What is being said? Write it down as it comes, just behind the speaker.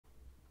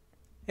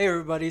Hey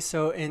everybody,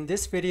 so in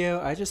this video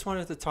I just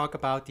wanted to talk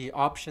about the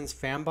options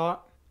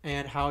fanbot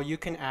and how you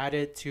can add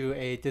it to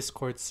a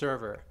Discord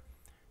server.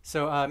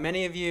 So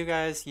many of you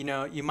guys,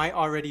 you might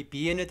already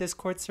be in a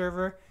Discord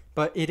server,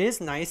 but it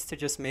is nice to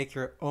just make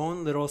your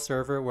own little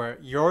server where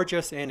you're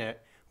just in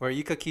it, where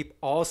you could keep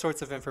all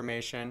sorts of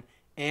information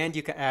and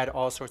you can add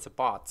all sorts of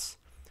bots.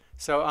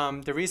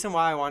 So the reason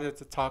why I wanted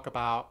to talk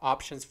about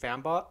options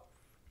fanbot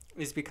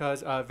is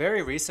because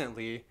very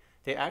recently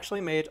they actually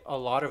made a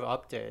lot of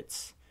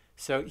updates.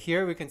 So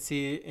here we can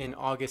see in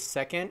August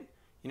 2nd,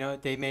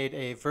 they made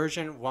a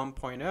version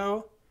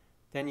 1.0,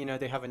 then,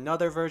 they have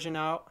another version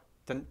out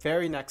the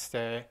very next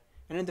day,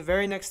 and then the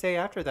very next day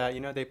after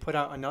that, they put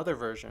out another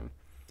version.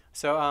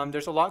 So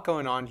there's a lot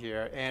going on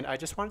here, and I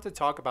just wanted to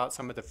talk about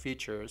some of the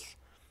features.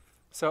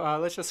 So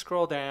let's just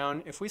scroll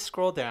down. If we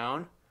scroll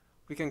down,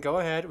 we can go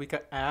ahead, we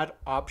could add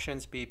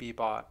options BB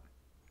bot.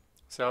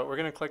 So we're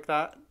going to click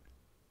that.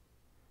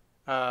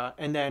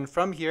 And then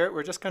from here,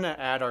 we're just going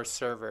to add our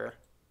server.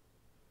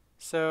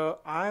 So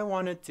I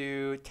want to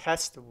do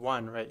test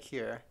one right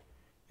here.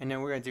 And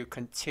then we're going to do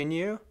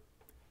continue.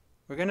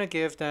 We're going to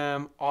give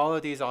them all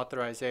of these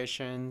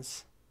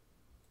authorizations.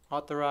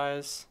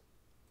 Authorize.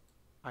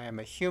 I am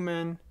a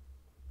human.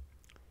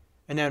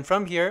 And then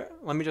from here,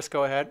 let me just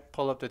go ahead,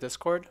 pull up the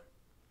Discord.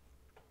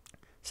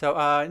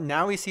 So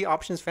now we see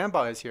options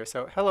fanbot is here.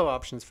 So hello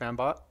options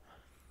fanbot.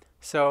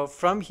 So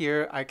from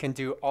here, I can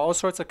do all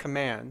sorts of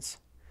commands.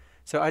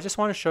 So I just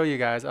want to show you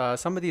guys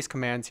some of these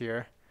commands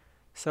here.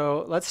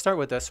 So let's start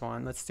with this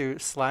one. Let's do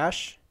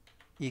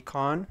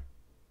 /econ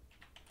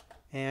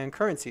and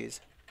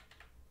currencies.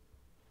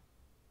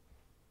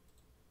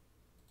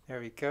 There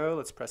we go.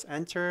 Let's press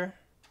enter.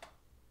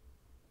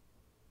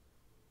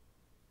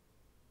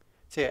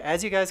 So yeah,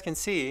 as you guys can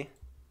see,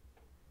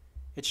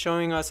 it's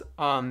showing us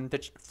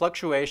the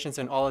fluctuations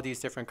in all of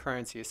these different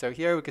currencies. So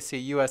here we can see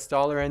US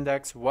dollar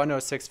index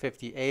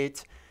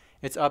 106.58.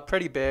 It's up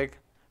pretty big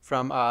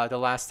from the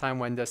last time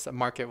when this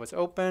market was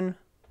open.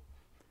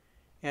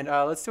 And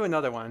let's do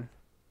another one.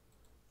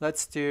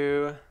 Let's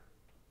do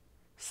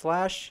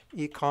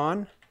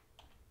 /econ.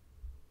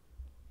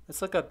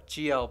 Let's look up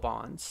GL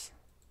bonds.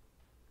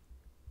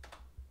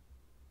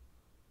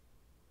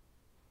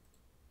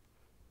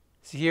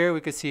 So here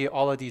we could see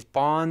all of these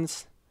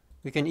bonds.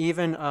 We can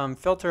even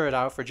filter it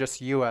out for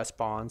just US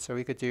bonds. So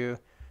we could do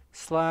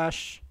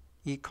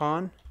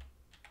 /econ.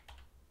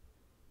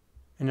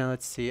 And then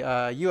let's see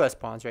US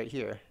bonds right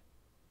here.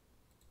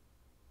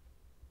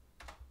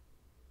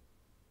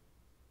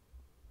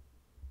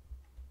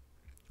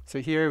 So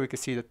here we can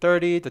see the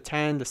 30, the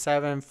 10, the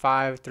 7,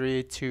 5,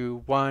 3,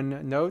 2,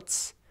 1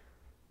 notes.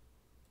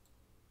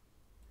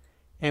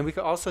 And we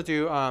could also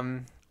do,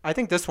 I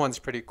think this one's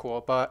pretty cool,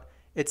 but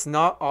it's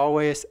not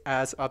always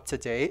as up to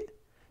date.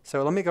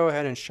 So let me go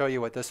ahead and show you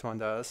what this one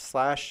does.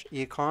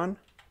 /econ.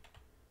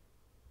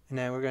 And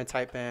then we're going to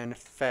type in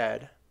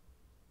Fed.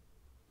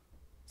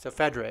 So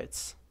Fed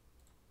rates.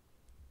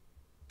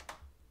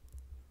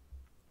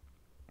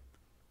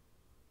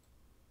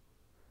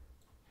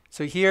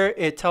 So here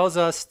it tells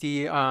us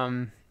the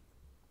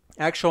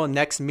actual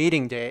next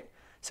meeting date.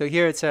 So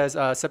here it says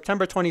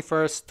September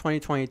 21st,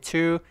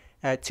 2022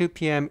 at 2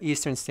 p.m.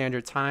 Eastern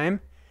Standard Time.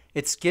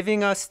 It's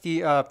giving us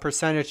the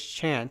percentage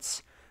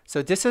chance.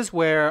 So this is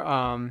where,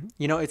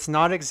 it's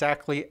not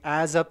exactly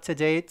as up to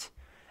date.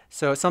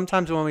 So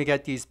sometimes when we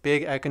get these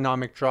big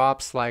economic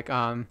drops like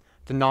the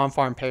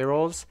non-farm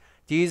payrolls,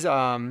 these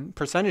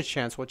percentage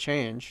chance will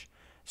change.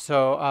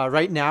 So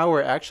right now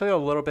we're actually a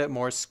little bit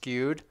more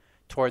skewed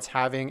towards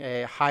having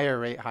a higher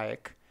rate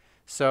hike.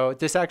 So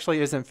this actually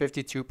isn't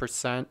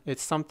 52%.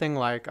 It's something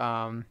like,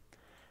 I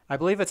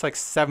believe it's like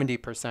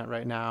 70%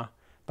 right now.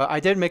 But I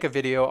did make a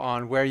video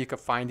on where you could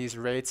find these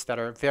rates that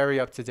are very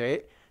up to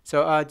date.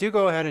 So do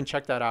go ahead and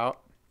check that out.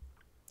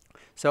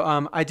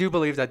 So I do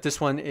believe that this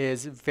one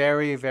is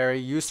very, very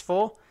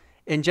useful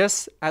in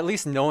just at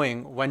least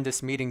knowing when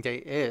this meeting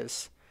date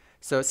is.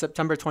 So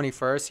September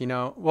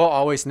 21st, we'll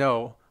always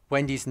know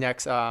when these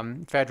next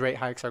Fed rate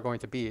hikes are going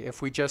to be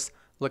if we just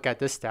look at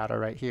this data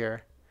right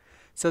here.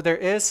 So there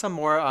is some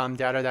more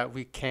data that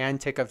we can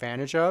take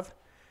advantage of.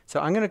 So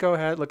I'm going to go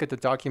ahead and look at the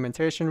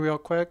documentation real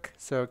quick.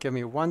 So give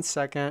me 1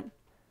 second.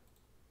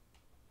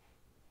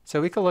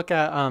 So we could look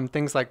at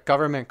things like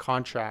government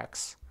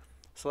contracts.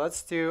 So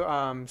let's do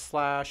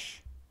 /gov,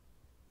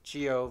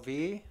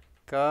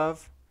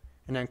 gov,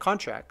 and then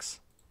contracts.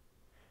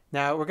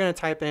 Now we're going to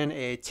type in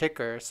a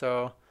ticker.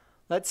 So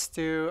let's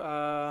do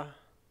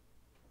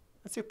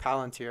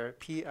Palantir,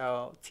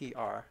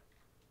 PLTR.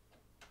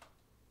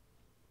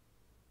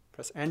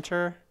 Press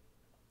enter.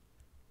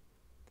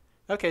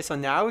 Okay, so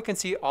now we can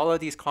see all of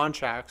these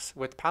contracts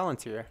with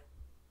Palantir.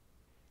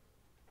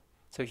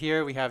 So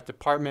here we have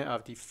Department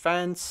of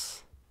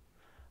Defense.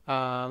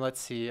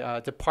 Let's see,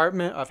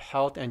 Department of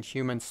Health and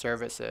Human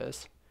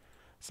Services.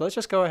 So let's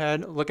just go ahead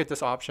and look at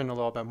this option a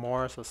little bit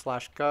more. So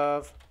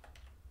 /gov,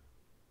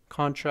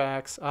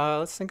 contracts.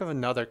 Let's think of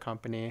another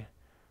company.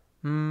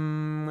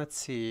 Let's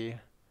see.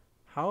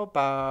 How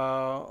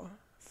about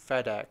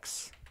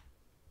FedEx?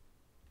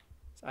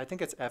 I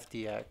think it's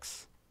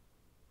FDX.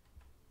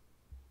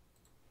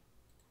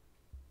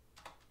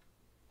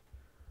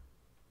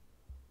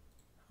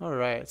 All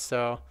right,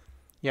 so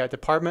yeah,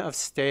 Department of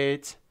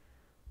State,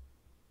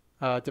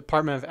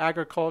 Department of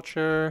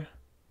Agriculture,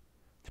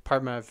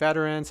 Department of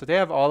Veterans. So they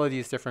have all of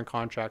these different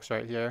contracts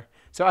right here.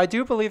 So I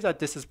do believe that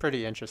this is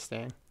pretty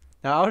interesting.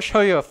 Now I'll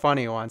show you a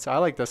funny one. So I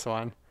like this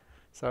one.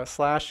 So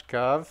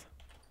 /gov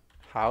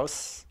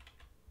house.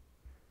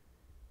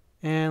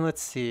 And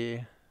let's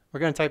see. We're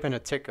going to type in a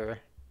ticker.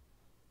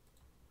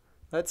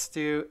 Let's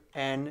do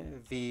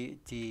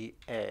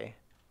NVDA.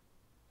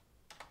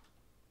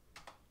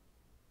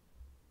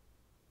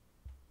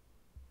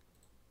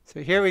 So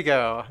here we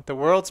go. The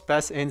world's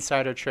best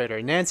insider trader,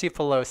 Nancy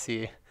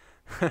Pelosi.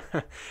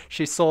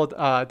 She sold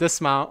this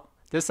amount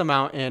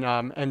in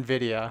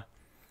NVIDIA.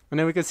 And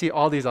then we can see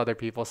all these other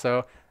people.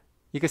 So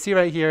you can see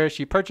right here,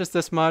 she purchased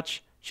this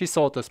much, she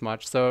sold this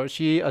much. So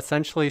she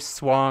essentially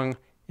swung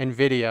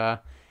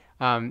NVIDIA.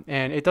 And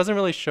it doesn't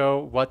really show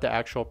what the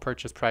actual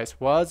purchase price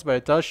was, but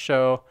it does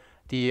show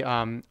the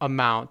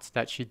amount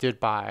that she did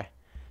buy.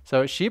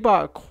 So she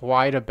bought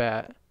quite a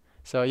bit.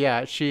 So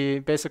yeah, she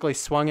basically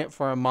swung it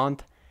for a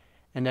month.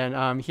 And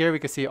then here we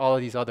can see all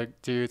of these other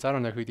dudes. I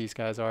don't know who these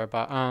guys are,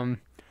 but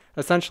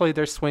essentially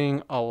they're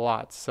swinging a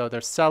lot. So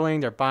they're selling,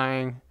 they're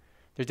buying,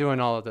 they're doing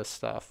all of this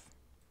stuff.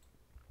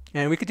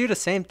 And we could do the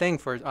same thing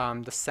for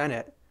the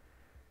Senate.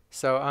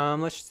 So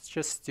let's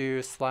just do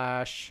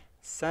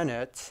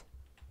 /Senate.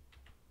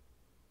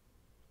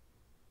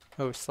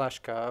 Oh,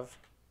 /gov.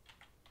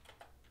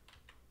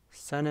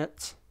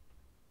 Senate.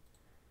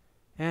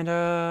 And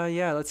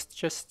yeah, let's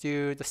just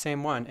do the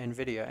same one,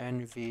 NVIDIA,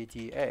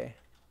 NVDA.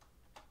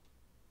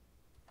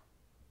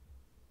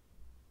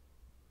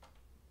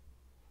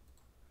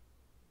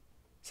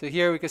 So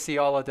here we can see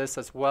all of this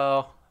as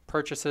well,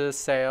 purchases,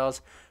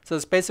 sales. So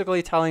it's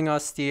basically telling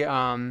us the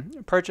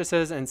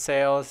purchases and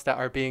sales that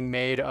are being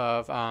made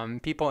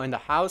of people in the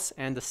House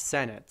and the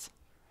Senate.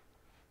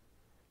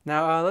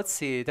 Now let's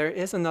see, there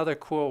is another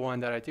cool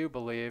one that I do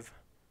believe.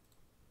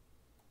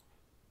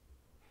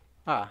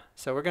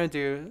 So we're going to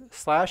do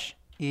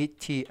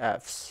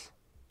 /ETFs,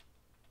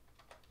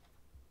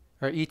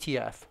 or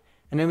ETF.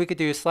 And then we could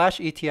do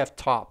 /ETF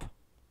top.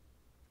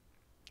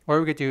 Or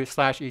we could do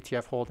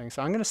 /ETF holdings.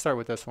 So I'm going to start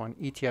with this one,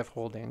 ETF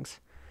holdings.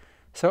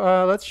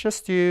 So let's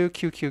just do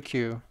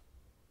QQQ.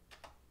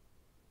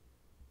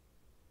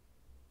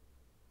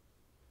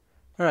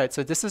 All right,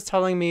 so this is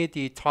telling me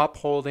the top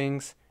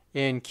holdings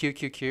in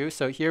QQQ.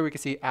 So here we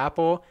can see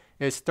Apple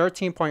is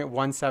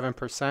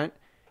 13.17%.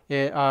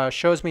 It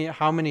shows me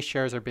how many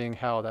shares are being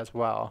held as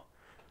well.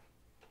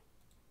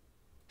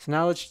 So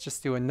now let's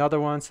just do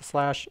another one, so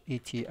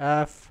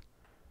 /ETF.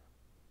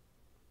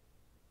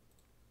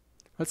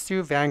 Let's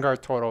do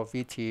Vanguard Total,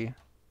 VT.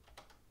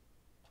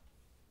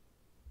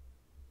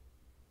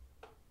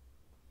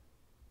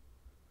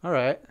 All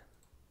right.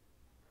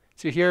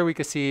 So here we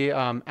can see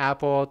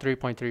Apple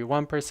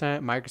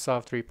 3.31%,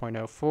 Microsoft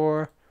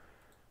 3.04%.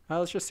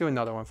 Let's just do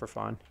another one for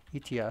fun,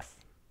 ETF.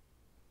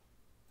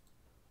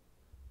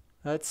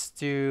 Let's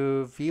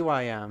do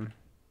VYM.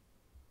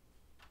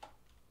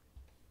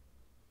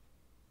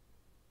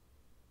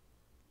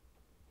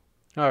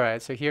 All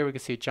right, so here we can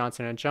see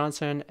Johnson &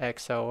 Johnson,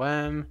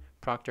 XOM,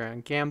 Procter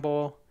 &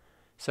 Gamble.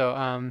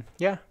 So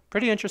yeah,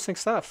 pretty interesting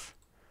stuff.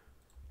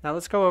 Now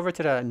let's go over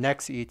to the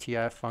next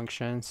ETF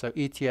function. So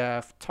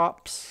ETF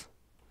tops.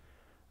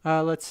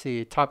 Let's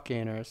see, top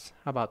gainers.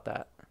 How about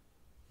that?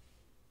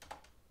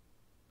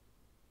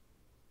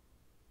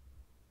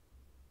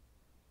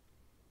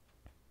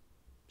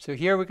 So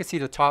here we can see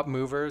the top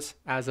movers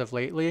as of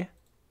lately.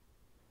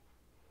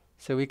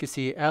 So we can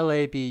see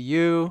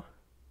LABU.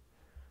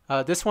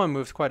 This one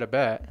moves quite a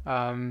bit,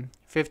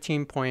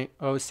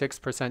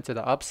 15.06% to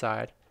the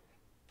upside.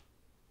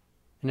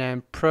 And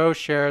then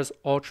ProShares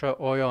Ultra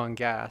Oil and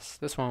Gas.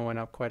 This one went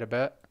up quite a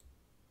bit.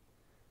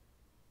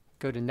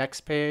 Go to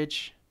next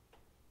page.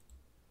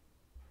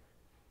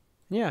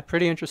 Yeah,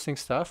 pretty interesting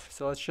stuff.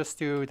 So let's just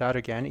do that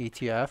again,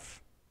 ETF.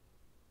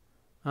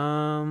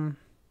 Let's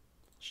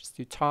just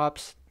do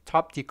tops,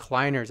 top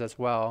decliners as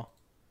well.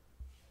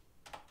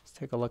 Let's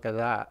take a look at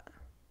that.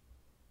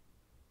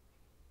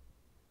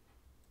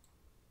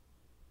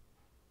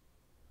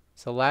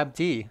 So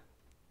LabD,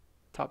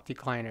 top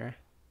decliner.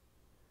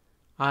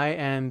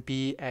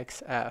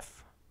 IMBXF,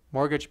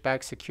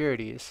 mortgage-backed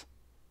securities.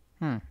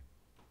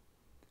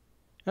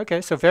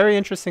 Okay, so very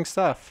interesting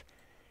stuff.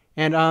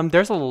 And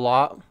there's a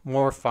lot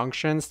more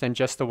functions than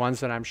just the ones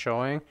that I'm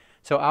showing.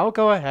 So I'll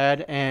go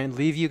ahead and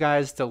leave you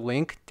guys the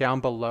link down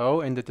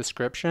below in the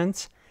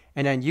descriptions.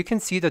 And then you can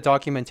see the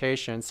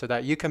documentation so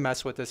that you can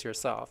mess with this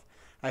yourself.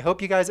 I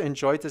hope you guys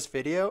enjoyed this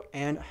video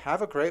and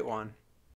have a great one.